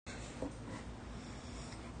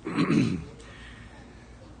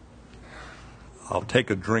I'll take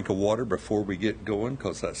a drink of water before we get going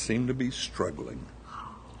because I seem to be struggling.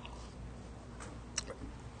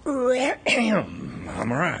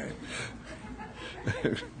 I'm all right.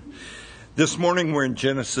 This morning we're in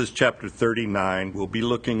Genesis chapter 39. We'll be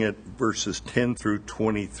looking at verses 10 through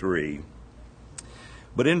 23.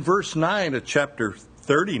 But in verse 9 of chapter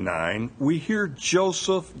 39, we hear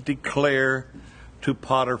Joseph declare to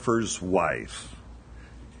Potiphar's wife,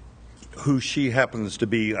 who she happens to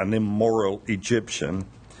be an immoral Egyptian,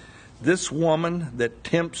 this woman that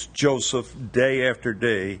tempts Joseph day after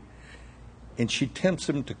day, and she tempts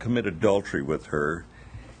him to commit adultery with her.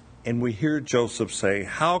 And we hear Joseph say,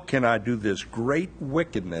 "How can I do this great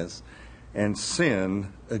wickedness and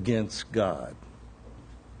sin against God?"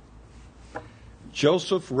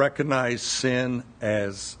 Joseph recognized sin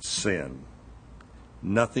as sin.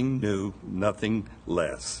 Nothing new, nothing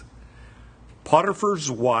less.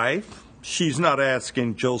 Potiphar's wife, she's not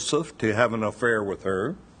asking Joseph to have an affair with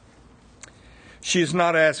her. She's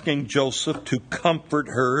not asking Joseph to comfort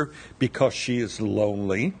her because she is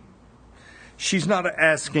lonely. She's not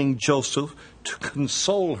asking Joseph to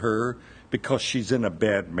console her because she's in a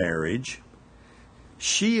bad marriage.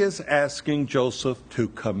 She is asking Joseph to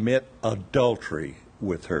commit adultery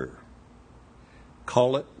with her.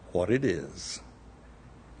 Call it what it is.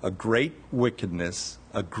 A great wickedness,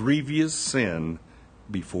 a grievous sin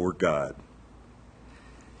before God.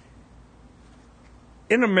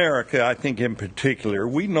 In America, I think in particular,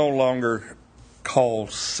 we no longer call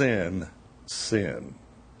sin, sin.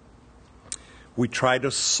 We try to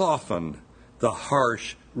soften the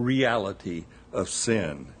harsh reality of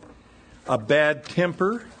sin. A bad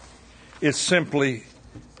temper is simply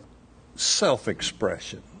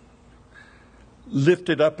self-expression.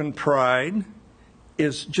 Lifted up in pride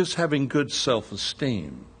is just having good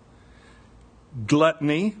self-esteem.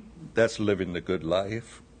 Gluttony, that's living the good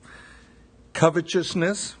life.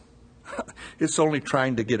 Covetousness, it's only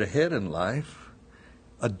trying to get ahead in life.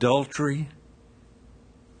 Adultery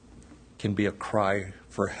can be a cry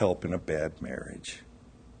for help in a bad marriage.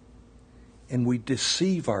 And we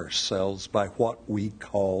deceive ourselves by what we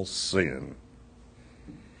call sin.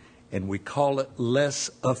 And we call it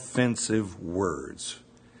less offensive words.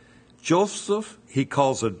 Joseph, he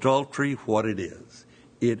calls adultery what it is.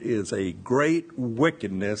 It is a great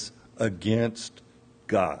wickedness against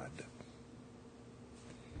God.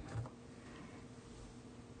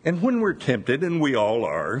 And when we're tempted, and we all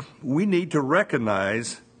are, we need to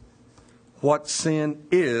recognize what sin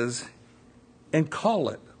is and call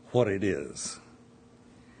it what it is.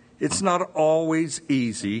 It's not always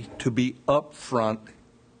easy to be upfront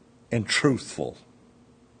and truthful.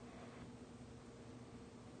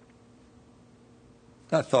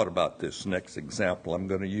 I thought about this next example I'm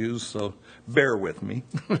going to use, so bear with me.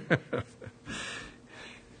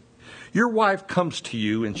 Your wife comes to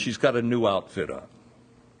you and she's got a new outfit on.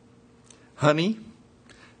 "Honey,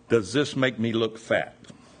 does this make me look fat?"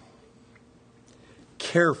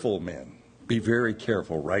 Careful, men. Be very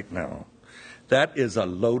careful right now. That is a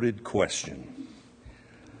loaded question.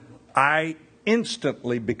 I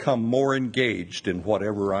instantly become more engaged in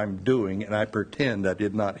whatever I'm doing, and I pretend I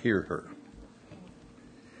did not hear her.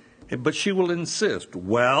 But she will insist,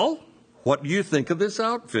 "Well, what do you think of this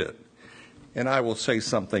outfit?" And I will say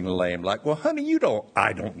something lame like, "Well, honey,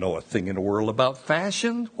 I don't know a thing in the world about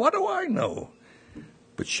fashion. What do I know?"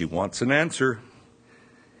 But she wants an answer.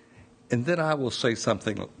 And then I will say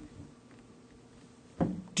something,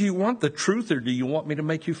 "Do you want the truth or do you want me to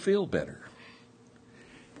make you feel better?"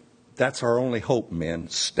 That's our only hope, men.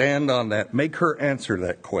 Stand on that. Make her answer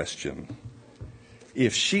that question.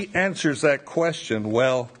 If she answers that question,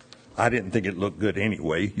 well, I didn't think it looked good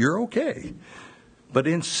anyway, you're okay. But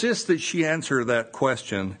insist that she answer that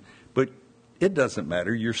question, but it doesn't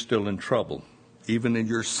matter, you're still in trouble. Even in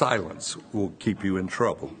your silence will keep you in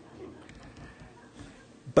trouble.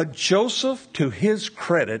 But Joseph, to his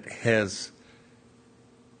credit, has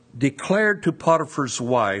declared to Potiphar's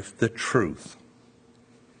wife the truth.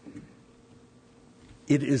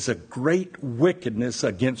 It is a great wickedness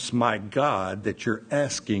against my God that you're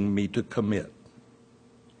asking me to commit.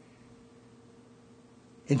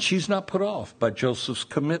 And she's not put off by Joseph's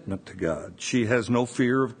commitment to God. She has no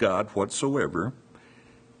fear of God whatsoever.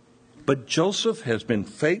 But Joseph has been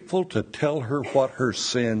faithful to tell her what her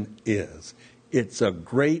sin is. It's a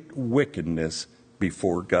great wickedness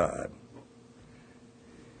before God.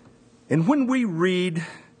 And when we read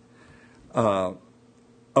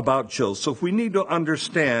about Joseph, we need to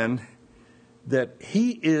understand that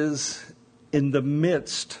he is in the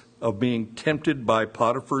midst of being tempted by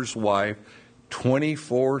Potiphar's wife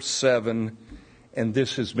 24/7 And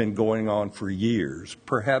this has been going on for years,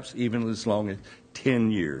 perhaps even as long as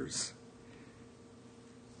 10 years.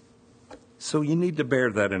 So you need to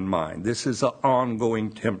bear that in mind. This is an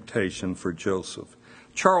ongoing temptation for Joseph.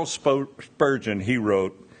 Charles Spurgeon, he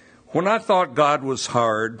wrote, "When I thought God was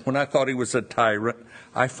hard, when I thought he was a tyrant,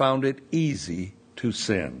 I found it easy to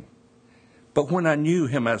sin. But when I knew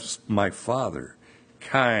him as my Father,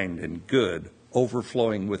 kind and good,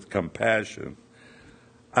 overflowing with compassion,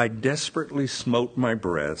 I desperately smote my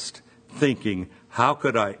breast, thinking, how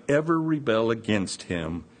could I ever rebel against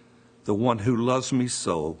him, the one who loves me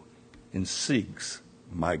so and seeks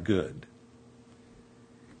my good?"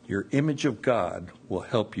 Your image of God will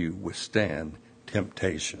help you withstand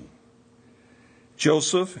temptation.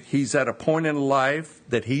 Joseph, he's at a point in life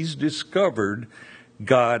that he's discovered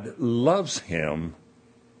God loves him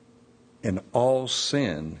and all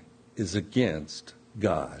sin is against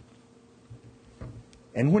God.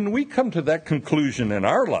 And when we come to that conclusion in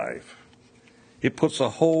our life, it puts a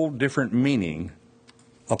whole different meaning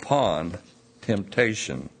upon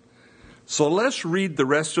temptation. So let's read the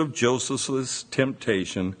rest of Joseph's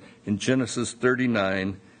temptation in Genesis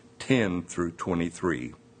 39:10 through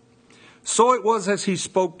 23. So it was as he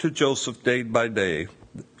spoke to Joseph day by day,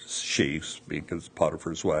 she, speaking as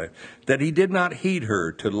Potiphar's wife, that he did not heed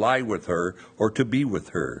her to lie with her or to be with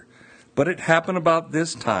her. But it happened about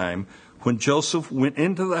this time when Joseph went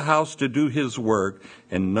into the house to do his work,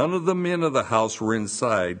 and none of the men of the house were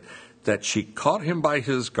inside, that she caught him by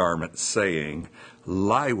his garment, saying,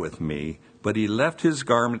 "Lie with me." But he left his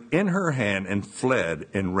garment in her hand and fled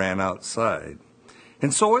and ran outside.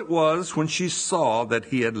 And so it was, when she saw that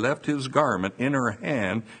he had left his garment in her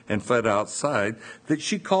hand and fled outside, that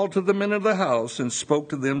she called to the men of the house and spoke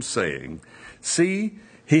to them, saying, "See,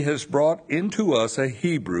 he has brought into us a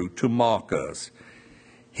Hebrew to mock us.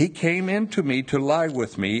 He came in to me to lie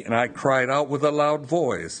with me, and I cried out with a loud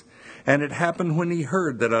voice. And it happened when he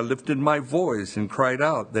heard that I lifted my voice and cried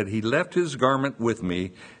out, that he left his garment with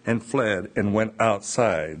me and fled and went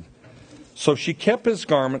outside." So she kept his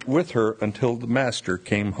garment with her until the master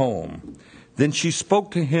came home. Then she spoke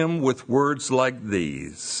to him with words like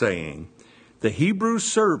these, saying, "The Hebrew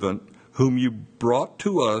servant whom you brought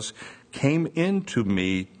to us came in to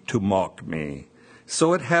me to mock me.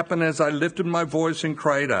 So it happened as I lifted my voice and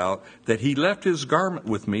cried out, that he left his garment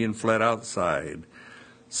with me and fled outside.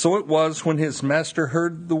 So it was when his master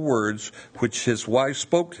heard the words which his wife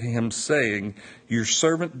spoke to him, saying, 'Your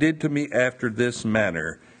servant did to me after this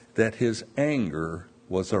manner,' that his anger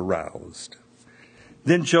was aroused.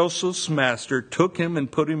 Then Joseph's master took him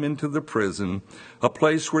and put him into the prison, a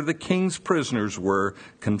place where the king's prisoners were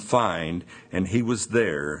confined, and he was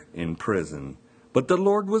there in prison. But the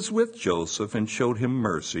Lord was with Joseph and showed him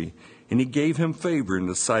mercy, and he gave him favor in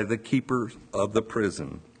the sight of the keeper of the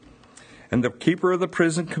prison. And the keeper of the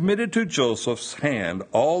prison committed to Joseph's hand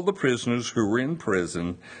all the prisoners who were in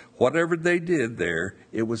prison. Whatever they did there,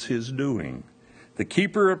 it was his doing. The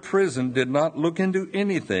keeper of prison did not look into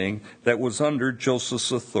anything that was under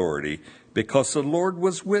Joseph's authority, because the Lord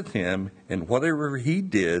was with him, and whatever he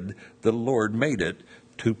did, the Lord made it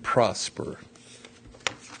to prosper."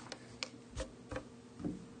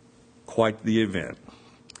 Quite the event.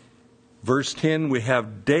 Verse 10, we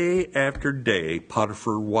have day after day,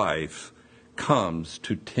 Potiphar's wife comes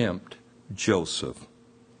to tempt Joseph.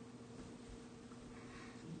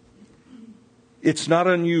 It's not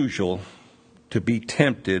unusual to be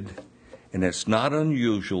tempted, and it's not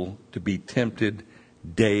unusual to be tempted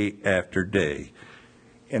day after day.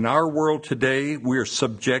 In our world today, we are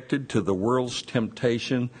subjected to the world's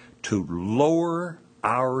temptation to lower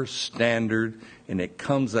our standard, and it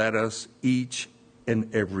comes at us each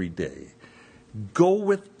and every day. Go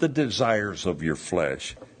with the desires of your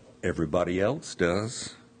flesh. Everybody else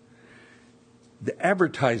does. The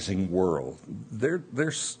advertising world,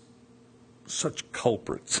 there's such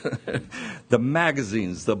culprits. The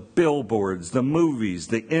magazines, the billboards, the movies,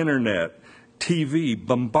 the internet, TV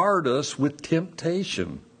bombard us with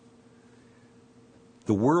temptation.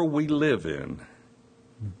 The world we live in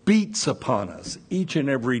beats upon us each and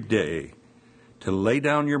every day to lay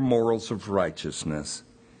down your morals of righteousness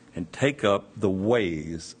and take up the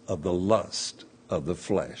ways of the lust of the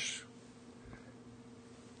flesh.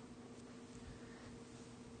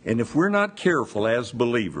 And if we're not careful as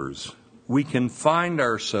believers, we can find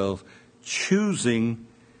ourselves choosing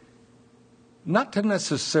not to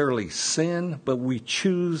necessarily sin, but we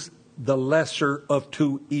choose the lesser of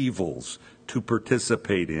two evils to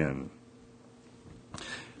participate in.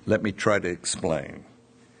 Let me try to explain.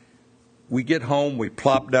 We get home, we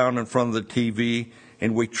plop down in front of the TV,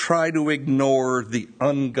 and we try to ignore the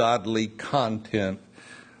ungodly content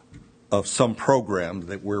of some program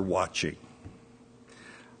that we're watching.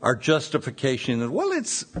 Our justification is, well,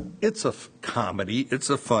 it's a comedy, it's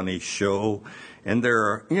a funny show, and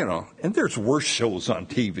there's worse shows on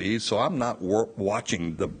TV, so I'm not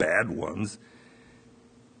watching the bad ones.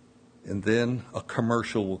 And then a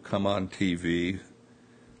commercial will come on TV,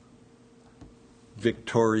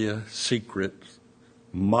 Victoria's Secret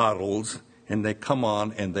models, and they come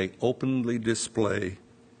on and they openly display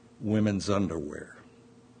women's underwear.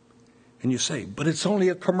 And you say, but it's only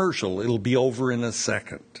a commercial. It'll be over in a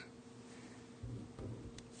second.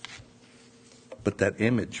 But that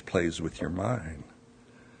image plays with your mind.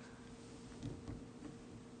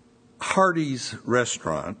 Hardee's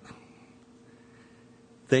restaurant,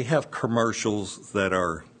 they have commercials that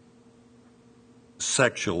are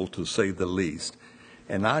sexual, to say the least.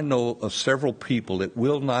 And I know of several people that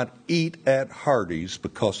will not eat at Hardee's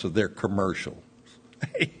because of their commercial.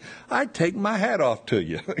 Hey, I take my hat off to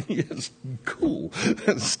you. It's cool.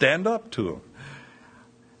 Stand up to them.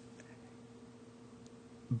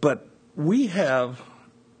 But we have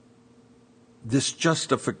this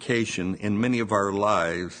justification in many of our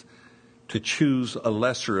lives to choose a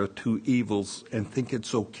lesser of two evils and think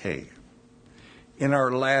it's okay. In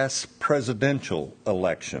our last presidential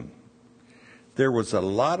election, there was a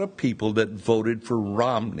lot of people that voted for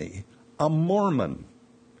Romney, a Mormon,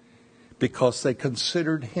 because they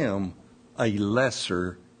considered him a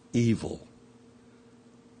lesser evil.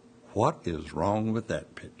 What is wrong with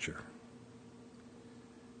that picture?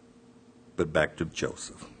 But back to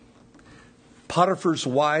Joseph. Potiphar's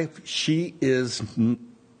wife, she is,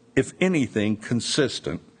 if anything,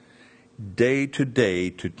 consistent day to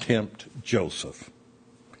day to tempt Joseph.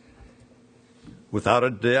 Without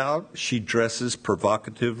a doubt, she dresses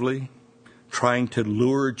provocatively, trying to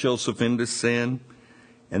lure Joseph into sin.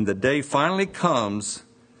 And the day finally comes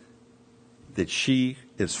that she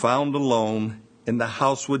is found alone in the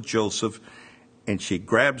house with Joseph, and she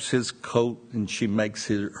grabs his coat and she makes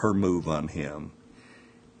her move on him.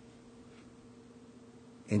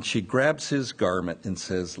 And she grabs his garment and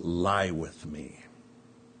says, "Lie with me."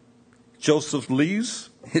 Joseph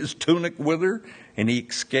leaves his tunic with her, and he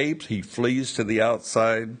escapes. He flees to the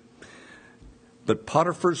outside. But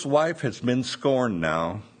Potiphar's wife has been scorned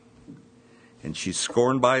now. And she's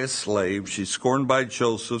scorned by a slave. She's scorned by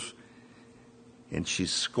Joseph. And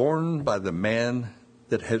she's scorned by the man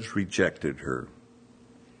that has rejected her.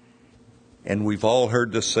 And we've all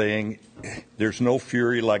heard the saying, there's no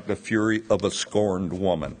fury like the fury of a scorned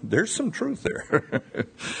woman. There's some truth there.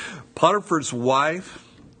 Potiphar's wife,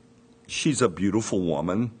 she's a beautiful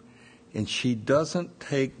woman, and she doesn't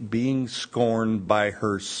take being scorned by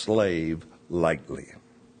her slave lightly.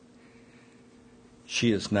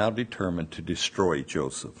 She is now determined to destroy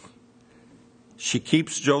Joseph. She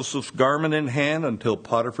keeps Joseph's garment in hand until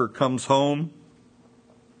Potiphar comes home.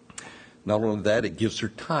 Not only that, it gives her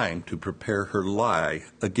time to prepare her lie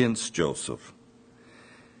against Joseph.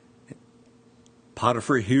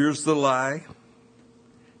 Potiphar hears the lie,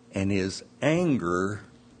 and his anger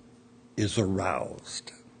is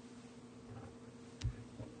aroused.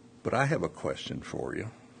 But I have a question for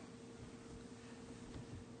you.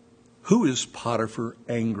 Who is Potiphar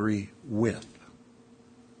angry with?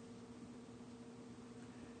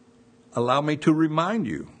 Allow me to remind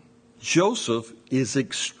you, Joseph is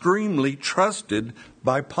extremely trusted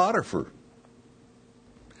by Potiphar.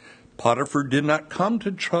 Potiphar did not come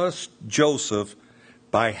to trust Joseph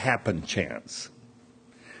by happen chance.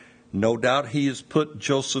 No doubt he has put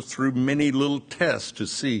Joseph through many little tests to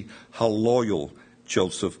see how loyal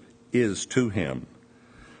Joseph is to him.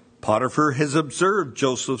 Potiphar has observed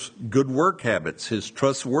Joseph's good work habits, his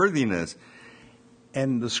trustworthiness,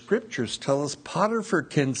 and the scriptures tell us Potiphar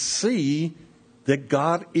can see that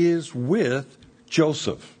God is with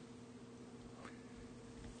Joseph.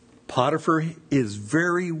 Potiphar is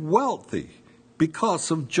very wealthy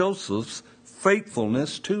because of Joseph's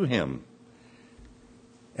faithfulness to him.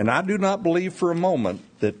 And I do not believe for a moment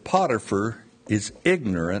that Potiphar is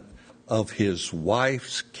ignorant of his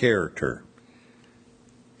wife's character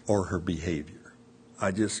or her behavior.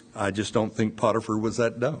 I just don't think Potiphar was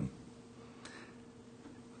that dumb.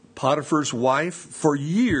 Potiphar's wife, for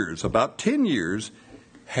years, about 10 years,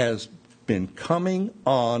 has been coming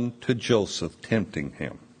on to Joseph, tempting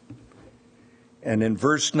him. And in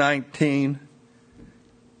verse 19,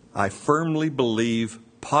 I firmly believe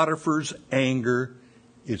Potiphar's anger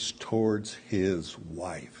is towards his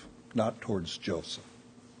wife, not towards Joseph.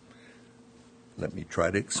 Let me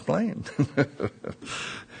try to explain.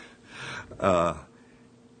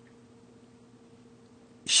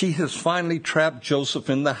 She has finally trapped Joseph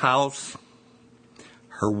in the house.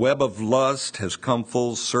 Her web of lust has come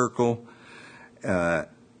full circle,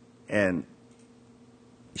 and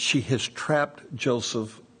she has trapped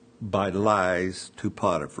Joseph by lies to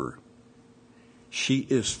Potiphar. She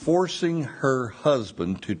is forcing her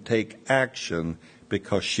husband to take action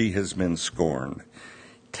because she has been scorned.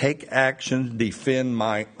 Take action, defend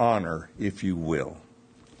my honor, if you will.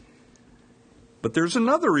 But there's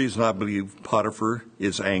another reason I believe Potiphar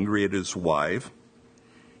is angry at his wife,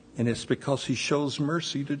 and it's because he shows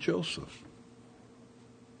mercy to Joseph.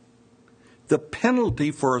 The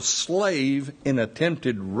penalty for a slave in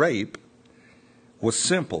attempted rape was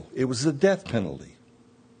simple. It was the death penalty.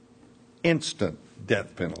 Instant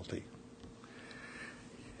death penalty.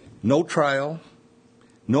 No trial,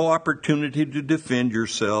 no opportunity to defend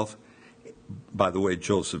yourself. By the way,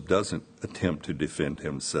 Joseph doesn't attempt to defend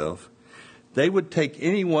himself. They would take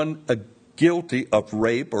anyone guilty of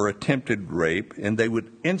rape or attempted rape, and they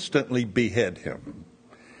would instantly behead him,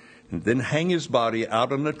 and then hang his body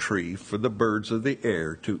out on a tree for the birds of the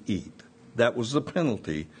air to eat. That was the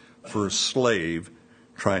penalty for a slave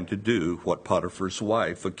trying to do what Potiphar's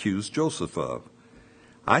wife accused Joseph of.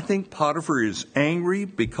 I think Potiphar is angry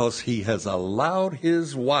because he has allowed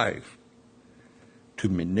his wife to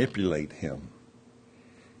manipulate him.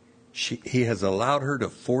 He has allowed her to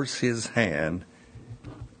force his hand,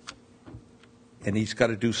 and he's got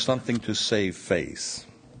to do something to save face.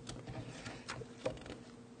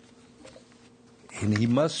 And he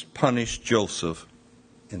must punish Joseph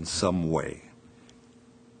in some way.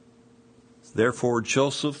 Therefore,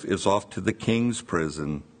 Joseph is off to the king's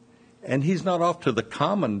prison, and he's not off to the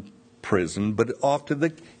common prison, but off to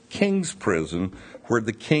the king's prison where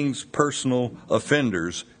the king's personal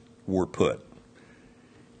offenders were put.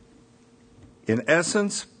 In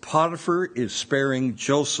essence, Potiphar is sparing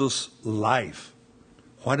Joseph's life.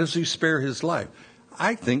 Why does he spare his life?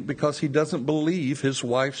 I think because he doesn't believe his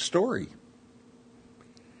wife's story.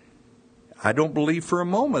 I don't believe for a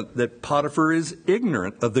moment that Potiphar is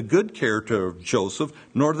ignorant of the good character of Joseph,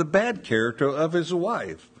 nor the bad character of his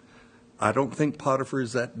wife. I don't think Potiphar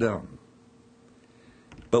is that dumb.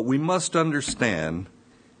 But we must understand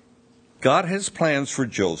God has plans for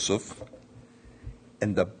Joseph,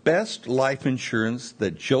 and the best life insurance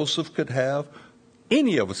that Joseph could have,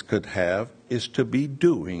 any of us could have, is to be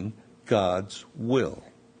doing God's will.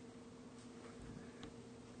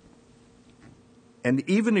 And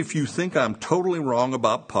even if you think I'm totally wrong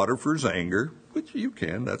about Potiphar's anger, which you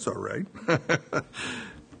can, that's all right.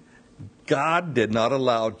 God did not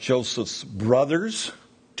allow Joseph's brothers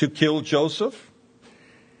to kill Joseph,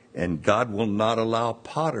 and God will not allow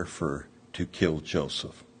Potiphar to kill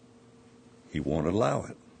Joseph. He won't allow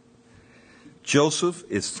it. Joseph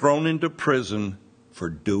is thrown into prison for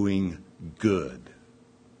doing good.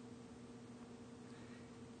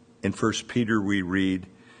 In 1 Peter we read,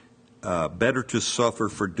 better to suffer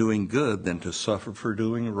for doing good than to suffer for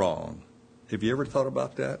doing wrong. Have you ever thought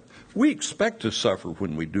about that? We expect to suffer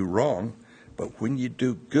when we do wrong, but when you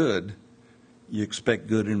do good, you expect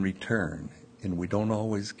good in return, and we don't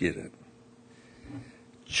always get it.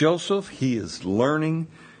 Joseph, he is learning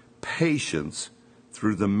patience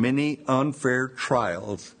through the many unfair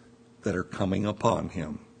trials that are coming upon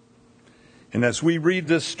him. And as we read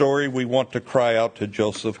this story, we want to cry out to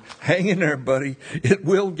Joseph, hang in there, buddy. It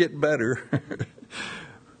will get better.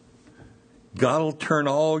 God will turn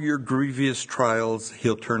all your grievous trials,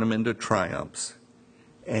 he'll turn them into triumphs.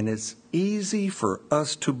 And it's easy for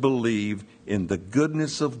us to believe in the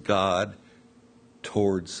goodness of God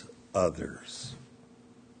towards others.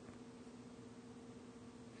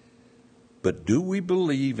 But do we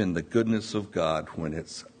believe in the goodness of God when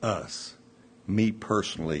it's us, me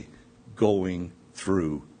personally, going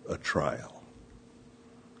through a trial?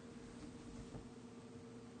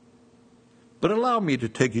 But allow me to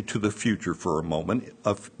take you to the future for a moment,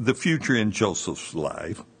 of the future in Joseph's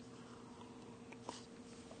life.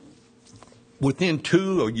 Within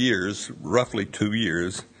 2 years, roughly 2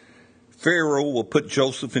 years, Pharaoh will put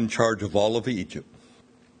Joseph in charge of all of Egypt,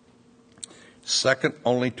 second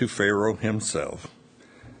only to Pharaoh himself.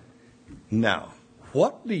 Now,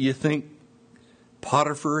 what do you think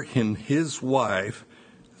Potiphar and his wife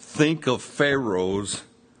think of Pharaoh's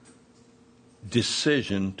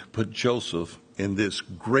decision to put Joseph in this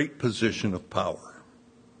great position of power?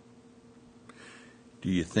 Do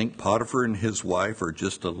you think Potiphar and his wife are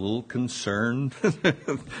just a little concerned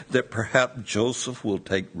that perhaps Joseph will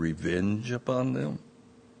take revenge upon them?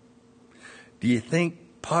 Do you think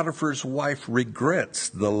Potiphar's wife regrets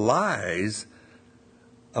the lies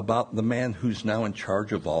about the man who's now in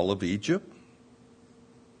charge of all of Egypt?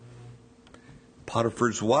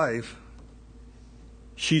 Potiphar's wife,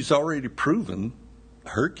 she's already proven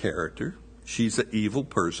her character. She's an evil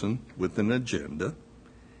person with an agenda.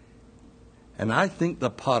 And I think the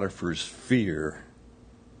Potiphar's fear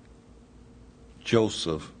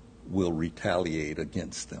Joseph will retaliate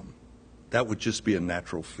against them. That would just be a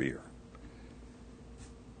natural fear.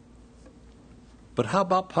 But how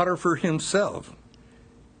about Potiphar himself?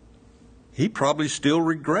 He probably still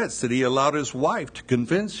regrets that he allowed his wife to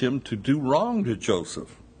convince him to do wrong to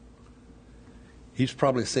Joseph. He's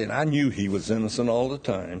probably saying, I knew he was innocent all the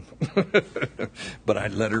time, but I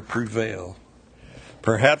let her prevail.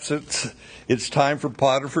 Perhaps it's time for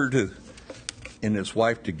Potiphar and his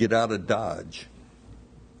wife to get out of Dodge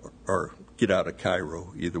or get out of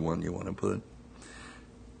Cairo, either one you want to put.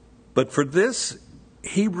 But for this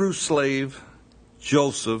Hebrew slave,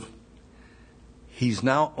 Joseph, he's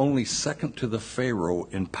now only second to the Pharaoh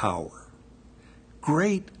in power.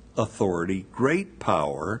 Great authority, great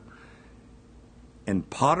power. And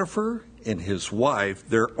Potiphar and his wife,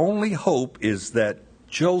 their only hope is that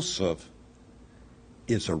Joseph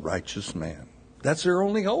is a righteous man. That's their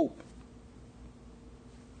only hope.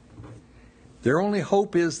 Their only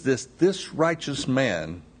hope is this righteous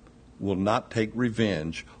man will not take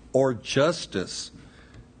revenge or justice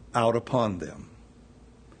out upon them.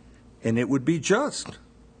 And it would be just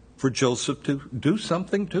for Joseph to do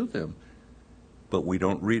something to them. But we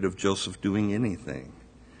don't read of Joseph doing anything.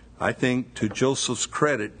 I think to Joseph's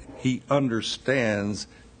credit, he understands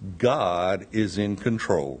God is in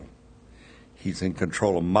control. He's in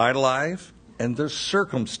control of my life and the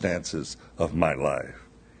circumstances of my life.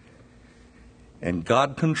 And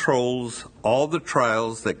God controls all the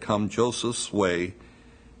trials that come Joseph's way,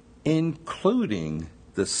 including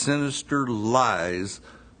the sinister lies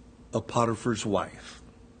of Potiphar's wife.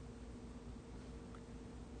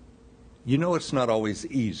 You know, it's not always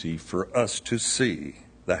easy for us to see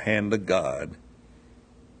the hand of God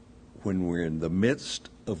when we're in the midst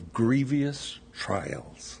of grievous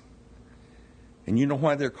trials. And you know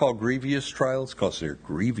why they're called grievous trials? Because they're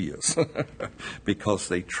grievous. Because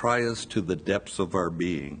they try us to the depths of our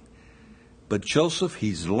being. But Joseph,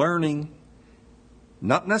 he's learning,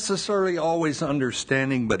 not necessarily always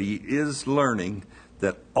understanding, but he is learning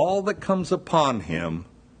that all that comes upon him,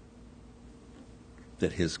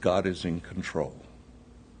 that his God is in control.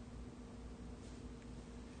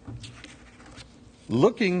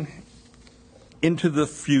 Looking into the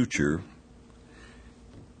future,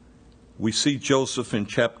 we see Joseph in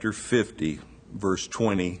chapter 50, verse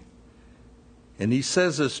 20, and he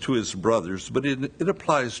says this to his brothers, but it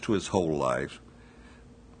applies to his whole life.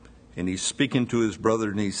 And he's speaking to his brother,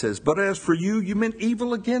 and he says, "But as for you, you meant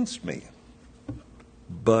evil against me,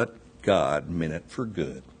 but God meant it for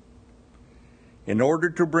good, in order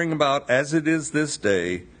to bring about, as it is this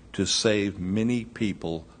day, to save many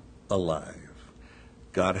people alive."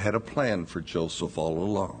 God had a plan for Joseph all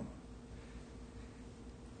along.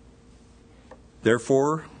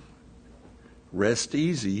 Therefore, rest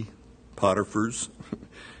easy, Potiphar's.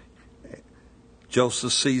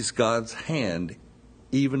 Joseph sees God's hand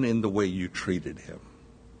even in the way you treated him.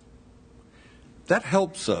 That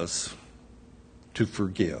helps us to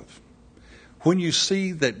forgive. When you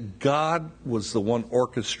see that God was the one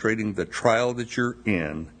orchestrating the trial that you're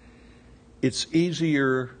in, it's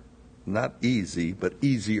easier, not easy, but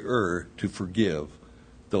easier to forgive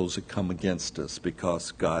those that come against us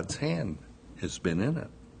because God's hand has been in it.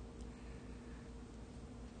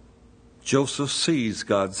 Joseph sees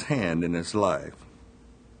God's hand in his life.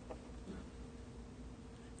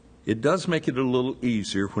 It does make it a little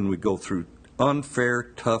easier when we go through unfair,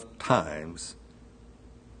 tough times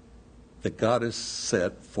that God has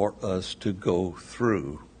set for us to go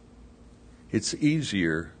through. It's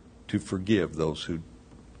easier to forgive those who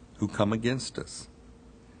come against us.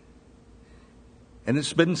 And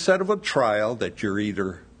it's been said of a trial that you're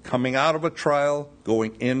either coming out of a trial,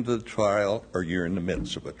 going into the trial, or you're in the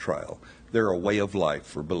midst of a trial. They're a way of life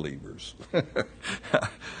for believers.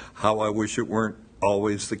 How I wish it weren't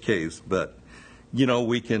always the case, but you know,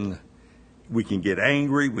 we can get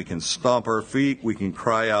angry, we can stomp our feet, we can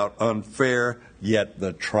cry out unfair, yet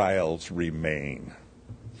the trials remain.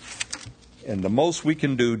 And the most we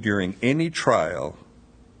can do during any trial,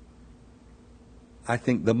 I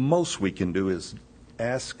think the most we can do is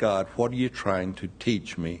ask God, what are you trying to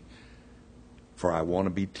teach me? For I want to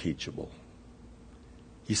be teachable.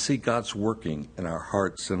 You see, God's working in our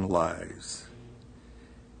hearts and lives.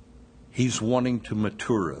 He's wanting to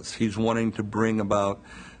mature us. He's wanting to bring about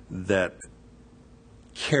that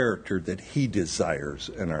character that He desires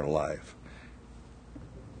in our life.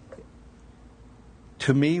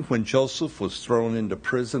 To me, when Joseph was thrown into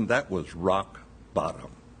prison, that was rock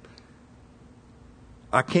bottom.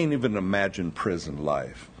 I can't even imagine prison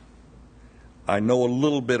life. I know a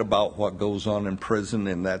little bit about what goes on in prison,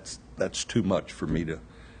 and that's too much for me to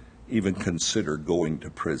even consider going to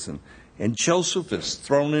prison. And Joseph is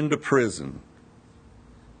thrown into prison.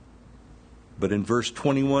 But in verse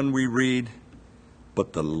 21 we read,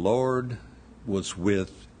 "But the Lord was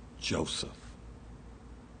with Joseph."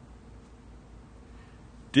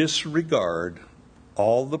 Disregard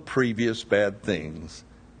all the previous bad things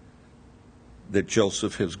that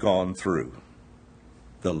Joseph has gone through.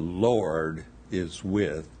 The Lord is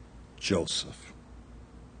with Joseph.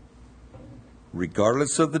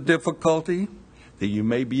 Regardless of the difficulty that you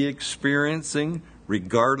may be experiencing,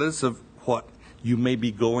 regardless of what you may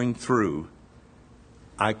be going through,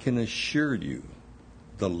 I can assure you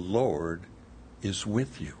the Lord is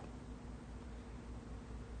with you.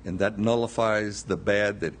 And that nullifies the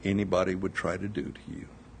bad that anybody would try to do to you.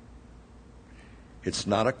 It's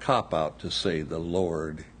not a cop-out to say the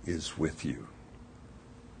Lord is with you.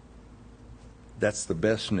 That's the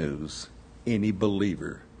best news any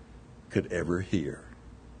believer could ever hear,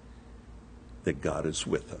 that God is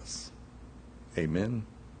with us. Amen.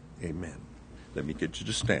 Amen. Let me get you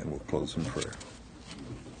to stand. We'll close in prayer.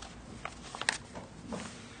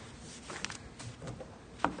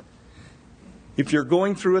 If you're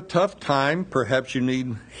going through a tough time, perhaps you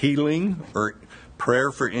need healing or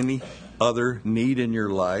prayer for any other need in your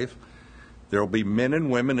life, there will be men and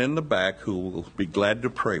women in the back who will be glad to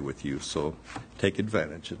pray with you, so take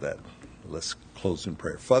advantage of that. Let's close in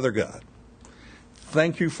prayer. Father God,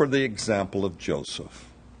 thank you for the example of Joseph.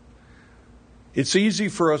 It's easy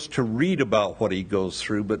for us to read about what he goes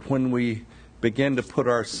through, but when we begin to put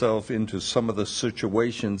ourselves into some of the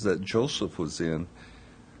situations that Joseph was in,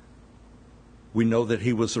 we know that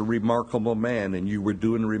he was a remarkable man, and you were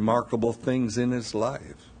doing remarkable things in his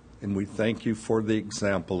life. And we thank you for the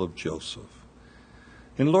example of Joseph.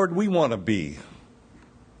 And Lord, we want to be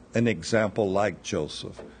an example like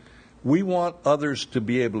Joseph. We want others to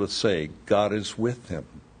be able to say, God is with him.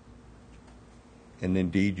 And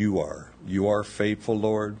indeed you are. You are faithful,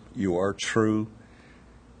 Lord. You are true.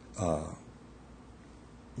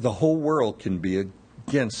 The whole world can be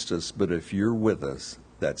against us, but if you're with us,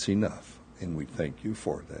 that's enough. And we thank you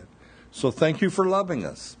for that. So thank you for loving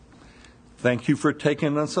us. Thank you for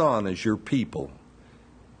taking us on as your people.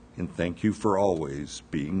 And thank you for always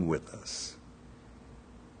being with us.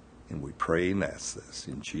 And we pray and ask this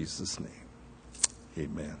in Jesus' name.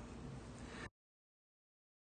 Amen.